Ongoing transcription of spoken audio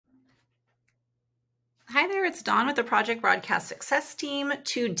Hi there, it's Dawn with the Project Broadcast Success team.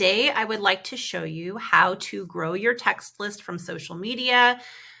 Today, I would like to show you how to grow your text list from social media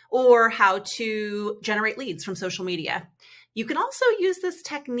or how to generate leads from social media. You can also use this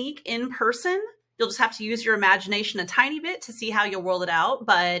technique in person. You'll just have to use your imagination a tiny bit to see how you'll roll it out,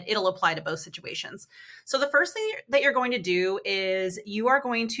 but it'll apply to both situations. So the first thing that you're going to do is you are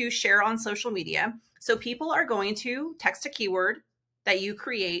going to share on social media. So people are going to text a keyword that you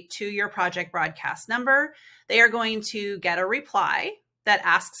create to your project broadcast number. They are going to get a reply that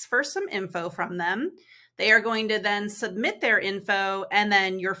asks for some info from them. They are going to then submit their info, and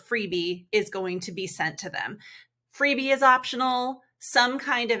then your freebie is going to be sent to them. Freebie is optional. Some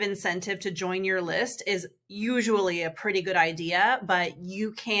kind of incentive to join your list is usually a pretty good idea, but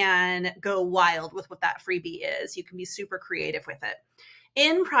you can go wild with what that freebie is. You can be super creative with it.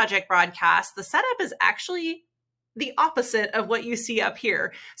 In Project Broadcast, the setup is actually the opposite of what you see up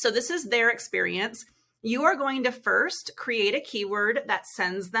here. So this is their experience. You are going to first create a keyword that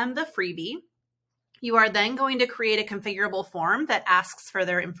sends them the freebie. You are then going to create a configurable form that asks for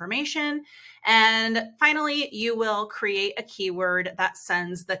their information. And finally, you will create a keyword that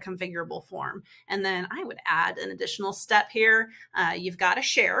sends the configurable form. And then I would add an additional step here. You've got to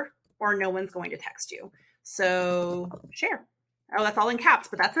share or no one's going to text you. So share. Oh, that's all in caps,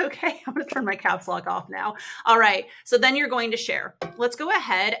 but that's okay. I'm going to turn my caps lock off now. All right. So then you're going to share. Let's go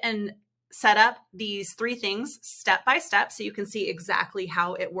ahead and set up these three things step by step so you can see exactly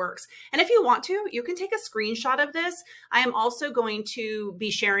how it works. And if you want to, you can take a screenshot of this. I am also going to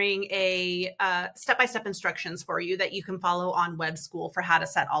be sharing a step-by-step instructions for you that you can follow on Web School for how to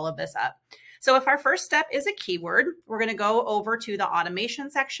set all of this up. So if our first step is a keyword, we're going to go over to the automation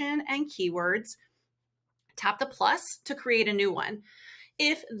section and keywords. Tap the plus to create a new one.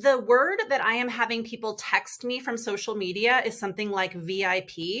 If the word that I am having people text me from social media is something like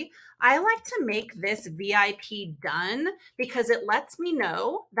VIP, I like to make this VIP done because it lets me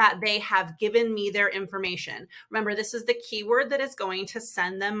know that they have given me their information. Remember, this is the keyword that is going to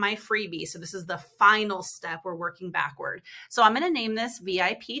send them my freebie. So this is the final step we're working backward. So I'm going to name this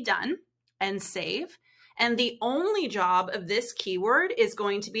VIP done and save. And the only job of this keyword is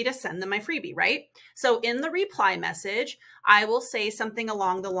going to be to send them my freebie, right? So in the reply message, I will say something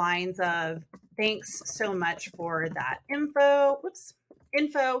along the lines of, thanks so much for that info.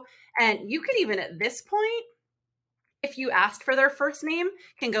 And you could even at this point, if you asked for their first name,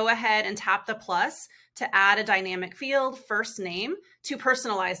 can go ahead and tap the plus to add a dynamic field, first name, to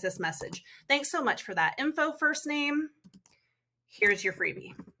personalize this message. Thanks so much for that info, first name. Here's your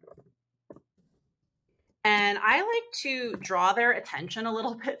freebie. And I like to draw their attention a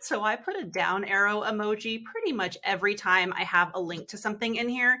little bit. So I put a down arrow emoji pretty much every time I have a link to something in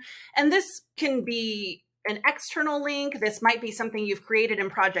here. And this can be an external link. This might be something you've created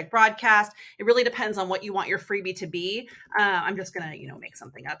in Project Broadcast. It really depends on what you want your freebie to be. I'm just going to, make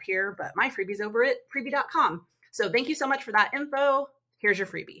something up here, but my freebie's over at freebie.com. So thank you so much for that info. Here's your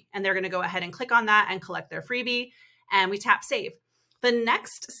freebie. And they're going to go ahead and click on that and collect their freebie. And we tap save. The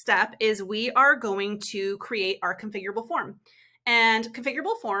next step is we are going to create our configurable form. And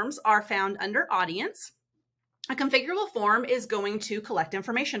configurable forms are found under audience. A configurable form is going to collect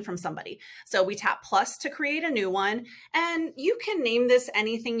information from somebody. So we tap plus to create a new one, and you can name this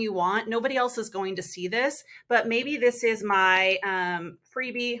anything you want. Nobody else is going to see this, but maybe this is my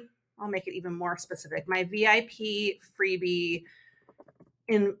freebie. I'll make it even more specific. My VIP freebie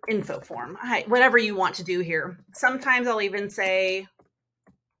info form, whatever you want to do here. Sometimes I'll even say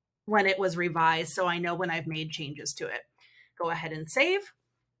when it was revised, so I know when I've made changes to it. Go ahead and save.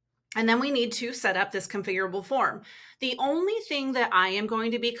 And then we need to set up this configurable form. The only thing that I am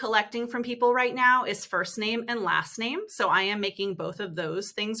going to be collecting from people right now is first name and last name. So I am making both of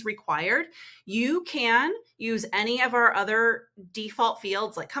those things required. You can use any of our other default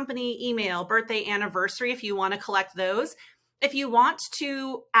fields like company, email, birthday, anniversary if you want to collect those. If you want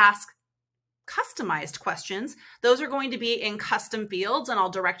to ask customized questions, those are going to be in custom fields, and I'll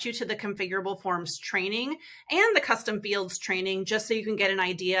direct you to the configurable forms training and the custom fields training just so you can get an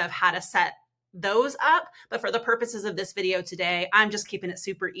idea of how to set those up. But for the purposes of this video today, I'm just keeping it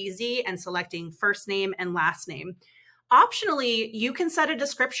super easy and selecting first name and last name. Optionally, you can set a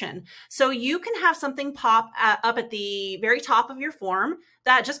description. So you can have something pop up at the very top of your form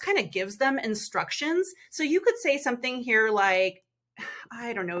that just kind of gives them instructions. So you could say something here like,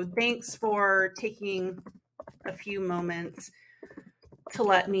 I don't know, thanks for taking a few moments to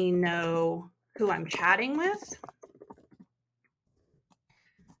let me know who I'm chatting with.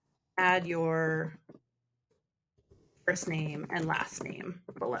 Add your first name and last name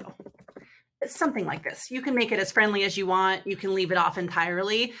below. something like this. You can make it as friendly as you want. You can leave it off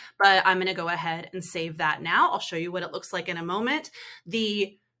entirely, but I'm going to go ahead and save that now. I'll show you what it looks like in a moment.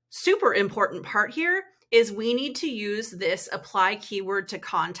 The super important part here is we need to use this apply keyword to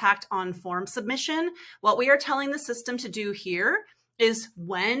contact on form submission. What we are telling the system to do here is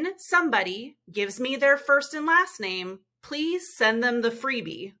when somebody gives me their first and last name, please send them the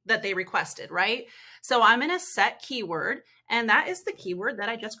freebie that they requested, right? So I'm going to set keyword, and that is the keyword that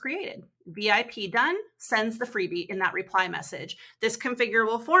I just created. VIP done sends the freebie in that reply message. This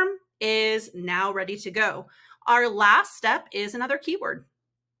configurable form is now ready to go. Our last step is another keyword.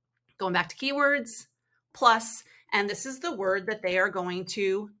 Going back to keywords, plus, and this is the word that they are going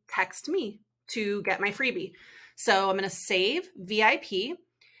to text me to get my freebie. So I'm going to save VIP.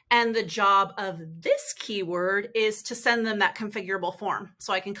 And the job of this keyword is to send them that configurable form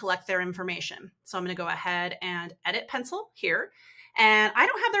so I can collect their information. So I'm going to go ahead and edit pencil here. And I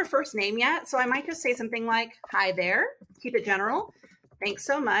don't have their first name yet, so I might just say something like, hi there, keep it general. Thanks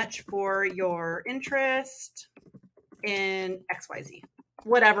so much for your interest in XYZ,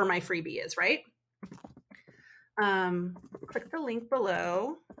 whatever my freebie is, right? Click the link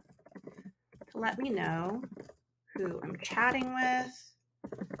below to let me know who I'm chatting with.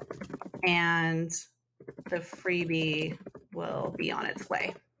 And the freebie will be on its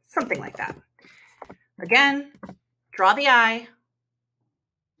way. Something like that. Again, draw the eye.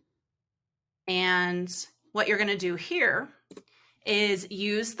 And what you're going to do here is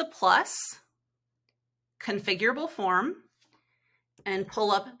use the plus configurable form and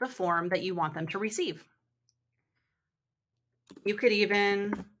pull up the form that you want them to receive. You could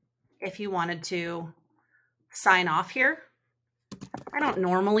even, if you wanted to, sign off here. I don't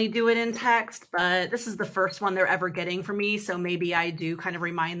normally do it in text, but this is the first one they're ever getting from me, so maybe I do kind of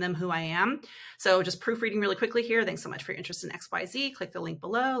remind them who I am. So just proofreading really quickly here. Thanks so much for your interest in XYZ. Click the link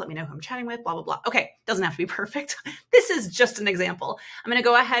below. Let me know who I'm chatting with, blah, blah, blah. Okay, doesn't have to be perfect. This is just an example. I'm going to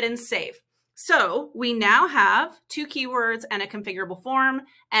go ahead and save. So we now have 2 keywords and a configurable form.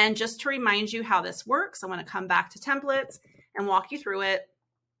 And just to remind you how this works, I want to come back to templates and walk you through it.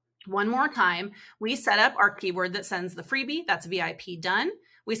 One more time, we set up our keyword that sends the freebie, that's VIP done.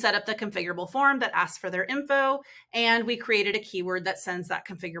 We set up the configurable form that asks for their info, and we created a keyword that sends that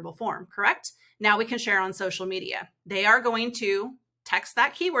configurable form, correct? Now we can share on social media. They are going to text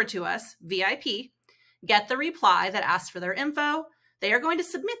that keyword to us, VIP, get the reply that asks for their info. They are going to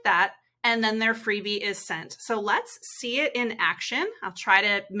submit that, and then their freebie is sent. So let's see it in action. I'll try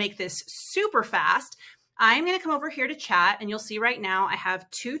to make this super fast. I'm going to come over here to chat, and you'll see right now I have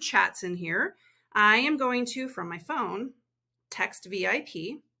 2 chats in here. I am going to, from my phone, text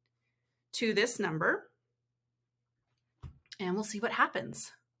VIP to this number, and we'll see what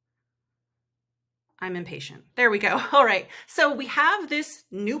happens. I'm impatient. There we go. All right. So we have this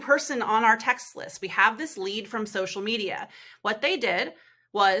new person on our text list. We have this lead from social media. What they did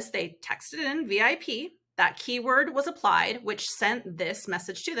was they texted in VIP. That keyword was applied, which sent this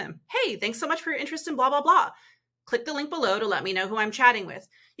message to them. Hey, thanks so much for your interest in blah, blah, blah. Click the link below to let me know who I'm chatting with.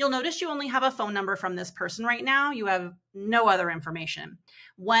 You'll notice you only have a phone number from this person right now. You have no other information.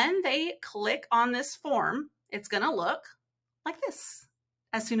 When they click on this form, it's going to look like this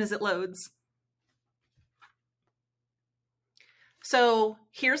as soon as it loads. So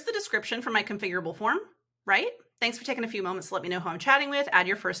here's the description for my configurable form, right? Thanks for taking a few moments to let me know who I'm chatting with. Add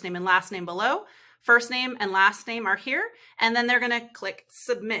your first name and last name below. First name and last name are here, and then they're going to click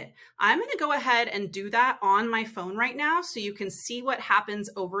submit. I'm going to go ahead and do that on my phone right now so you can see what happens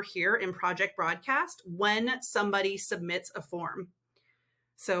over here in Project Broadcast when somebody submits a form.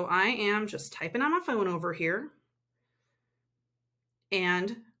 So I am just typing on my phone over here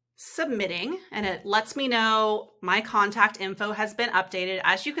and submitting, and it lets me know my contact info has been updated.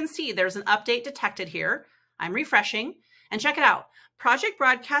 As you can see, there's an update detected here. I'm refreshing, and check it out. Project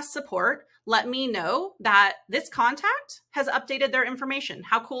Broadcast support let me know that this contact has updated their information.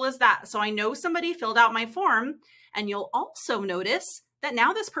 How cool is that? So I know somebody filled out my form, and you'll also notice that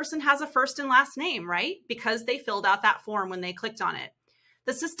now this person has a first and last name, right? Because they filled out that form when they clicked on it.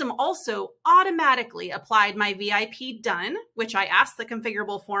 The system also automatically applied my VIP done, which I asked the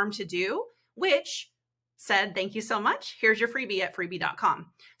configurable form to do, which said, thank you so much. Here's your freebie at freebie.com.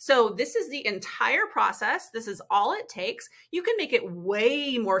 So this is the entire process. This is all it takes. You can make it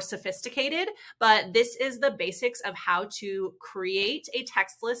way more sophisticated, but this is the basics of how to create a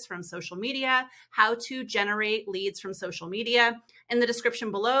text list from social media, how to generate leads from social media. In the description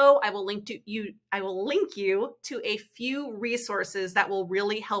below, I will link you to a few resources that will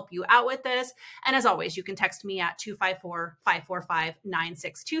really help you out with this. And as always, you can text me at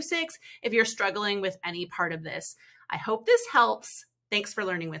 254-545-9626 if you're struggling with any part of this. I hope this helps. Thanks for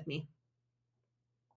learning with me.